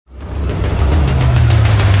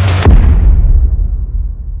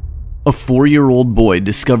A 4-year-old boy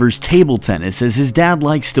discovers table tennis as his dad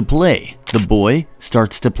likes to play. The boy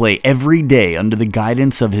starts to play every day under the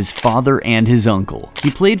guidance of his father and his uncle.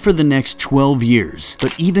 He played for the next 12 years,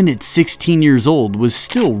 but even at 16 years old was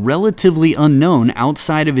still relatively unknown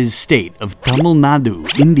outside of his state of Tamil Nadu,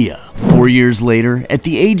 India. 4 years later, at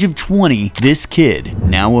the age of 20, this kid,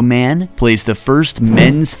 now a man, plays the first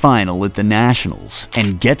men's final at the Nationals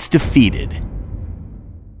and gets defeated.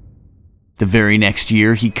 The very next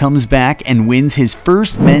year, he comes back and wins his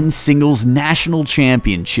first men's singles national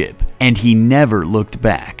championship, and he never looked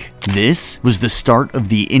back. This was the start of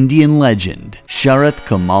the Indian legend, Sharath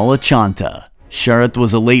Kamal Achanta. Sharath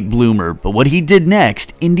was a late bloomer, but what he did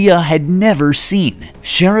next, India had never seen.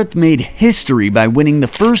 Sharath made history by winning the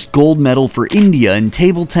first gold medal for India in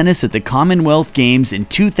table tennis at the Commonwealth Games in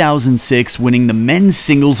 2006, winning the men's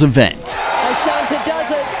singles event. Achanta does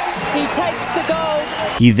it. He takes the gold.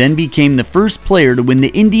 He then became the first player to win the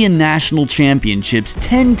Indian National Championships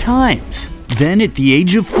 10 times. Then at the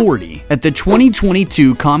age of 40, at the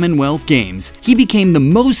 2022 Commonwealth Games, he became the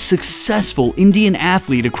most successful Indian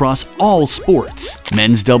athlete across all sports.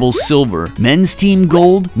 Men's doubles silver, men's team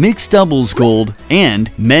gold, mixed doubles gold,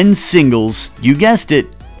 and men's singles, you guessed it,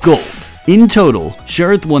 gold. In total,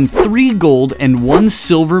 Sharath won 3 gold and 1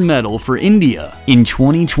 silver medal for India. In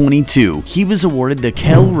 2022, he was awarded the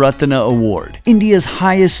Khel Ratna Award, India's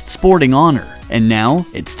highest sporting honor. And now,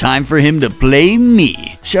 it's time for him to play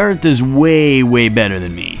me. Sharath is way better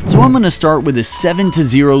than me. So I'm going to start with a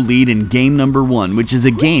 7-0 lead in game number 1, which is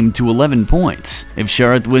a game to 11 points. If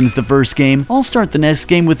Sharath wins the first game, I'll start the next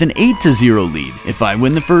game with an 8-0 lead. If I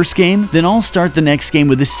win the first game, then I'll start the next game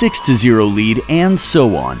with a 6-0 lead, and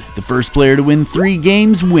so on. The first player to win 3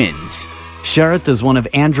 games wins. Sharath is one of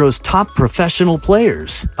Andhro's top professional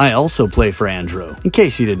players. I also play for Andhro, in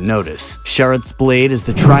case you didn't notice. Sharath's blade is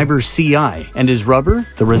the Treiber CI, and his rubber,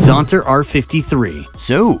 the RASANTER R45.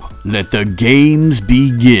 So, let the games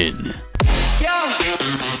begin.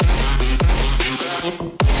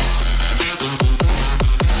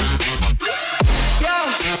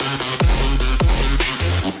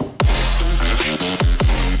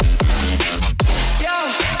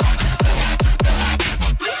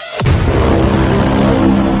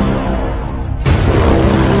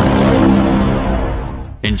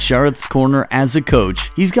 In Sharath's corner as a coach,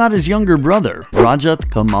 he's got his younger brother, Sharath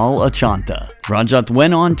Kamal Achanta. Sharath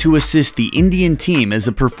went on to assist the Indian team as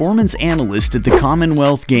a performance analyst at the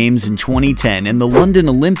Commonwealth Games in 2010 and the London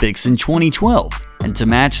Olympics in 2012. And to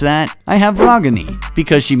match that, I have Raagini,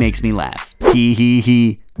 because she makes me laugh. Tee hee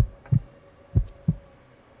hee.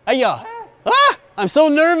 Ayya! Ah! I'm so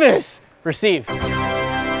nervous! Receive.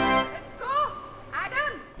 Let's go,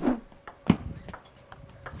 Adam.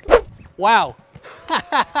 Wow.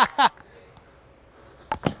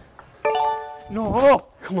 No!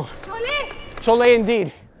 Come on. Chole. Chole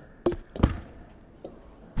indeed.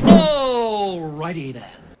 Alrighty then.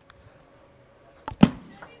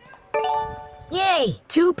 Yay!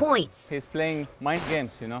 2 points. He's playing mind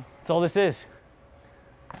games, you know. That's all this is.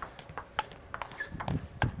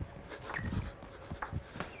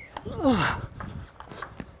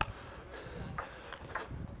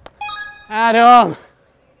 Adam!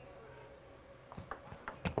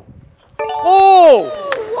 Oh!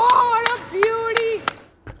 What a beauty!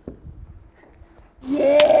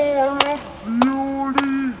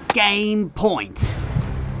 Game point.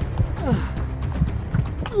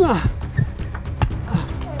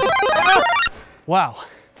 Wow.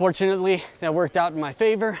 Fortunately, that worked out in my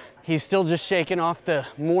favor. He's still just shaking off the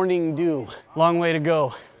morning dew. Long way to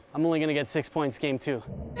go. I'm only gonna get 6 points game 2.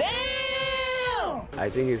 I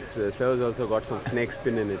think his serve's also got some snake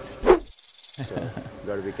spin in it. So,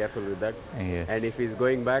 gotta be careful with that. Yeah. And if he's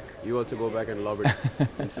going back, you also go back and lob it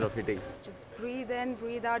instead of hitting. Just breathe in,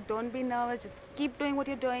 breathe out. Don't be nervous. Just keep doing what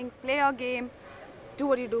you're doing. Play your game. Do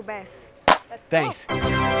what you do best. Let's Thanks. go.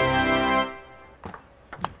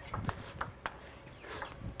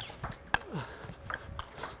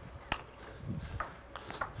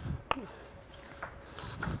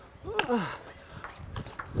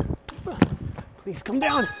 Please come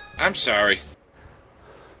down. I'm sorry.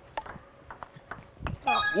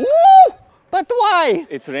 Woo! But why?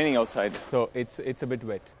 It's raining outside, so it's a bit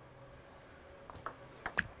wet.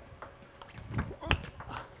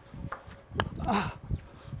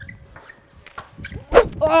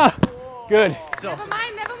 Good. Never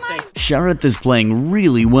mind, never mind. Sharath is playing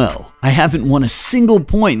really well. I haven't won a single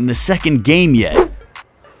point in the second game yet.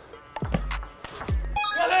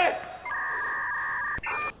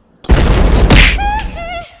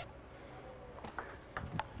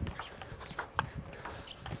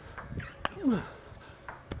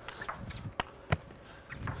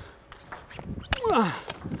 Ah!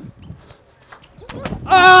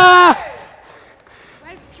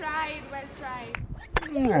 Well tried, well tried.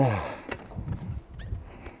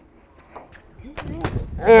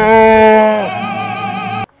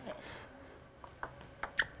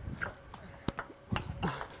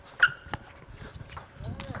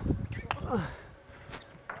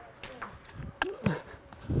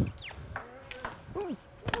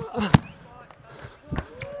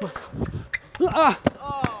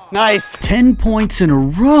 Nice. 10 points in a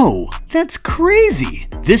row. That's crazy.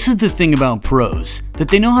 This is the thing about pros, that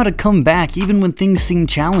they know how to come back even when things seem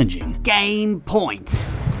challenging. Game point.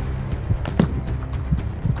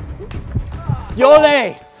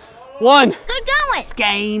 Yole. 1. Good going.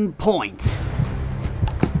 Game point.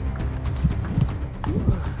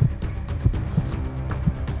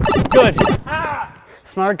 Good.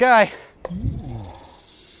 Smart guy.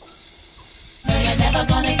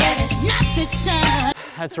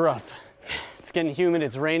 That's rough. It's getting humid,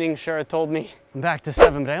 it's raining, Sharath told me. I'm back to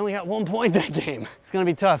 7, but I only got 1 point that game. It's gonna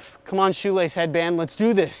be tough. Come on, shoelace headband, let's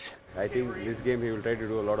do this. I think this game he will try to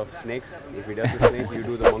do a lot of snakes. If he does the snake, you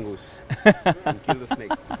do the mongoose. And kill the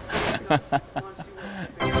snake.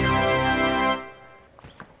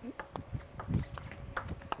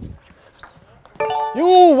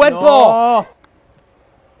 You wet ball.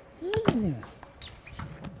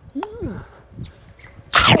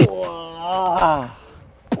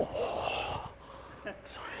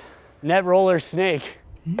 Net roller snake.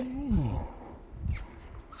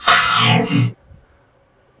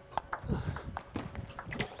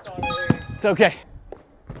 It's okay.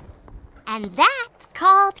 And that's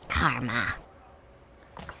called karma.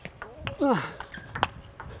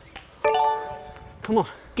 Come on.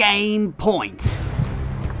 Game point.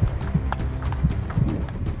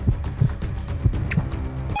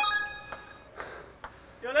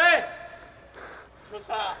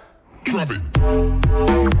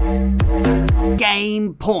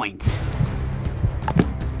 Game point.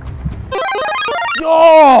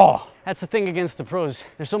 Oh! That's the thing against the pros.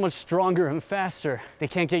 They're so much stronger and faster. They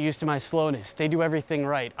can't get used to my slowness. They do everything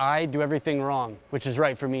right. I do everything wrong, which is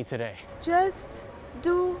right for me today. Just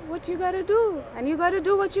do what you gotta do. And you gotta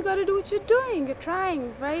do what you gotta do, what you're doing. You're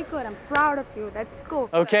trying. Very good. I'm proud of you. Let's go.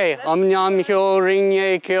 Okay, nyam hyo ring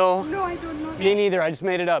ye kyo. No, I don't know. Me neither, I just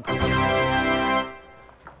made it up.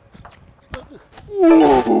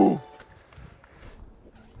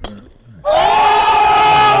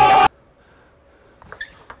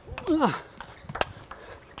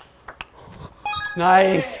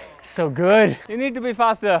 Nice. So good. You need to be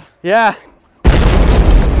faster. Yeah.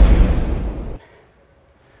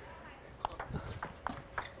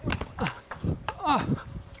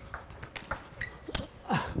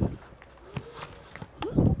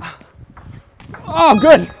 Oh,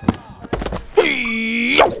 good.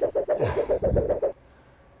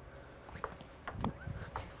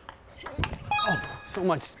 Oh, so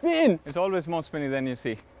much spin. It's always more spinny than you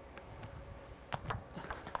see.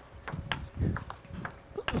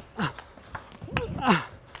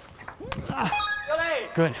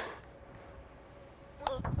 Good.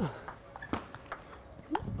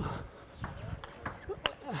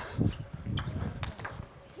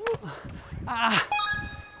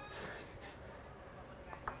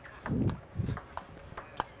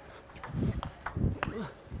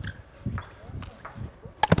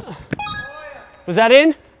 Was that in?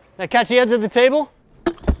 Did I catch the edge of the table?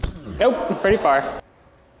 Nope, pretty far.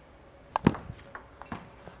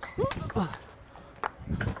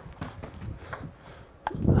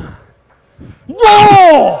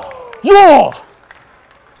 Yo! Yo!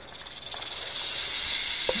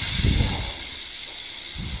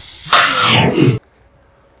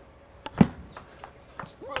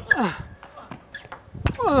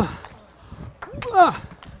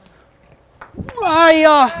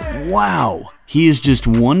 Wow, he is just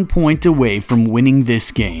 1 point away from winning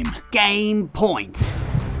this game. Game point.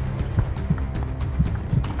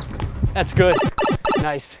 That's good.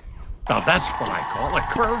 Nice. Now that's what I call a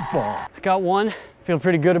curveball. I got one. Feel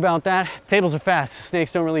pretty good about that. Tables are fast.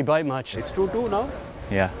 Snakes don't really bite much. It's 2-2 now.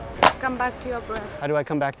 Yeah. Come back to your breath. How do I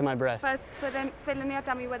come back to my breath? First, fill in your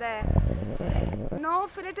tummy with air. No,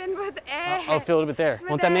 fill it in with air. I'll fill it with air. With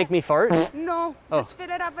Won't that air. make me fart? No, Oh. just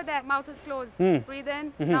fill it up with air. Mouth is closed. Breathe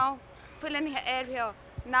in. Now, fill in air here.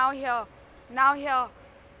 Now here. Now here.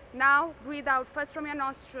 Now, breathe out. First from your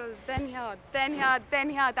nostrils, then here, then here, then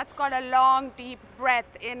here. That's called a long, deep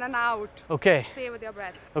breath in and out. Okay. Stay with your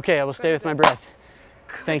breath. Okay, I will stay with my breath.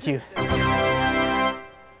 Thank you.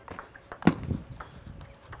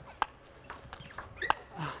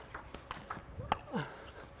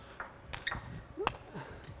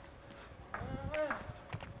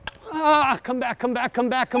 Come back, come back, come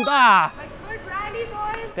back, come back. Good rally,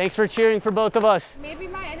 boys. Thanks for cheering for both of us. Maybe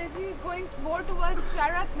my energy is going more towards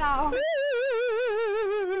Sharath now.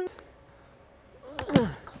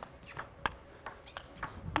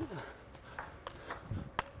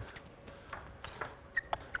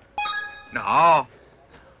 No.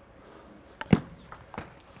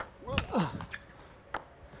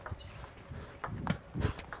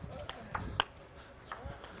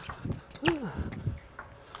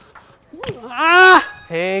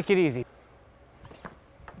 Take it easy.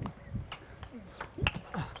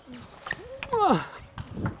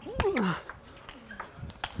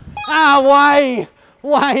 Why?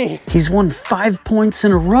 Why? He's won 5 points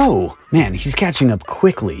in a row. Man, he's catching up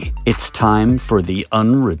quickly. It's time for the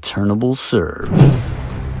unreturnable serve.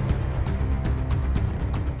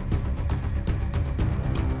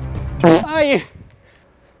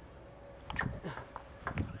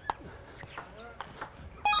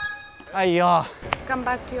 Come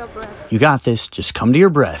back to your breath. You got this. Just come to your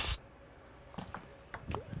breath.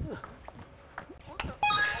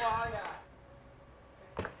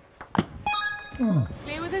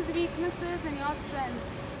 Play with his weaknesses and your strengths.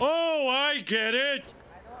 Oh, I get it.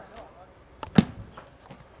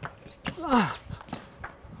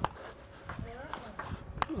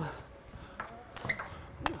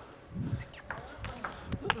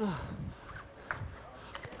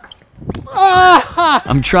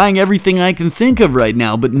 I'm trying everything I can think of right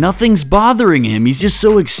now, but nothing's bothering him. He's just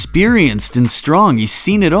so experienced and strong. He's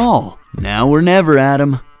seen it all. Now or never,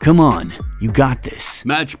 Adam. Come on, you got this.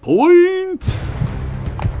 Match point.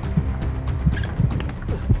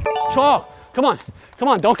 Shaw, come on. Come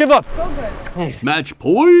on, don't give up. So good. Thanks. Match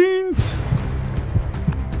point.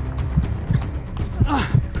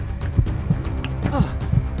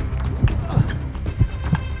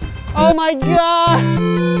 Oh my God!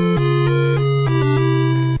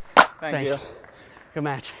 Thank you. Good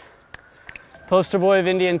match. Poster boy of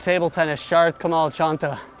Indian table tennis, Sharath Kamal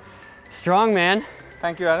Achanta. Strong, man.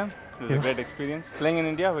 Thank you, Adam. It was a great experience. Playing in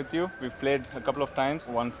India with you, we've played a couple of times,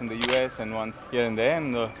 once in the US and once here and there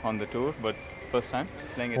on the tour, but first time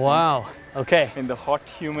playing it. Wow, okay. In the hot,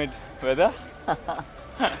 humid weather.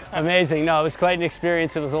 Amazing. No, it was quite an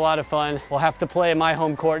experience. It was a lot of fun. We'll have to play in my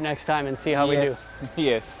home court next time and see how we do.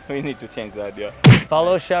 Yes, we need to change that, yeah.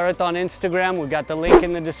 Follow Sharath on Instagram. We've got the link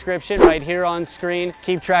in the description right here on screen.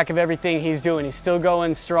 Keep track of everything he's doing. He's still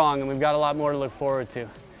going strong, and we've got a lot more to look forward to.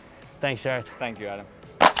 Thanks, Sharath. Thank you, Adam.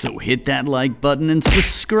 So hit that like button and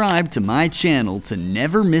subscribe to my channel to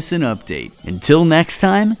never miss an update. Until next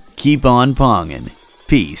time, keep on ponging.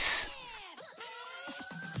 Peace.